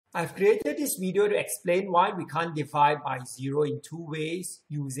I've created this video to explain why we can't divide by 0 in two ways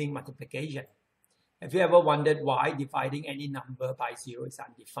using multiplication. Have you ever wondered why dividing any number by 0 is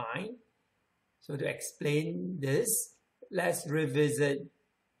undefined? So to explain this, let's revisit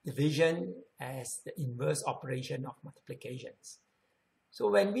division as the inverse operation of multiplications. So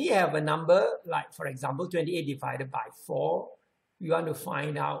when we have a number, like for example, 28 divided by 4, we want to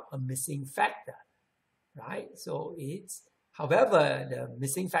find out a missing factor, right? So it's, however, the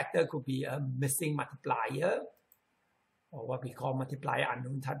missing factor could be a missing multiplier, or what we call multiplier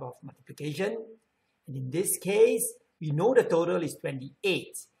unknown type of multiplication. And in this case, we know the total is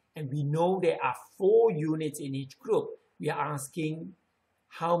 28, and we know there are 4 units in each group. We are asking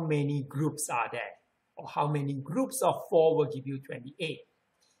how many groups are there, or how many groups of 4 will give you 28.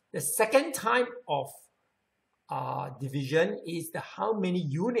 The second type of division is the how many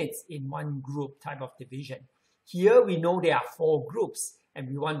units in one group type of division. Here we know there are 4 groups, and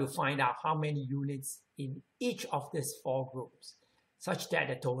we want to find out how many units in each of these 4 groups, such that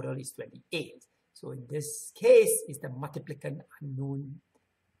the total is 28. So in this case, it's the multiplicand unknown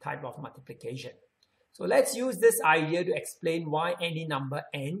type of multiplication. So let's use this idea to explain why any number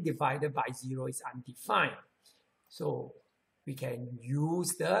n divided by 0 is undefined. So we can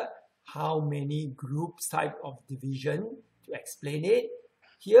use the how many groups type of division to explain it.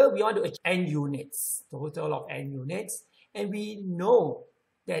 Here we want to achieve n units, total of n units, and we know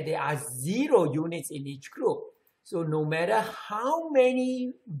that there are 0 units in each group. So no matter how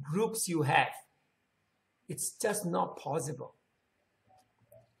many groups you have, it's just not possible.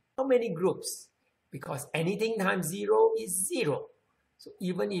 How many groups? Because anything times 0 is 0. So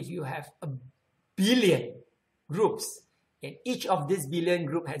even if you have a billion groups, and each of this billion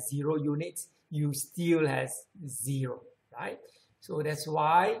group has 0 units, you still has 0, right? So that's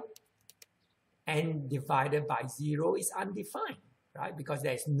why n divided by 0 is undefined, right? Because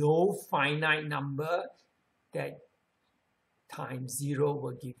there is no finite number that times 0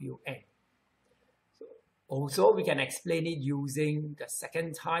 will give you n. So also, we can explain it using the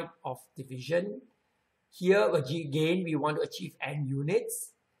second type of division. Here again, we want to achieve n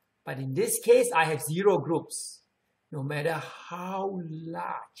units, but in this case, I have 0 groups. No matter how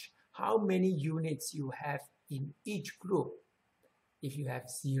large, how many units you have in each group, if you have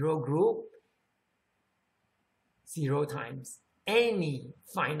 0 group, 0 times any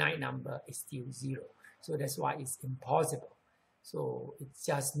finite number is still 0. So that's why it's impossible. So it's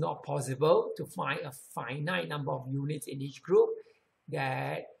just not possible to find a finite number of units in each group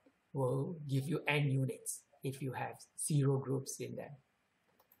that will give you n units if you have 0 groups in them.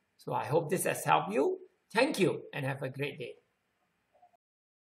 So I hope this has helped you. Thank you and have a great day.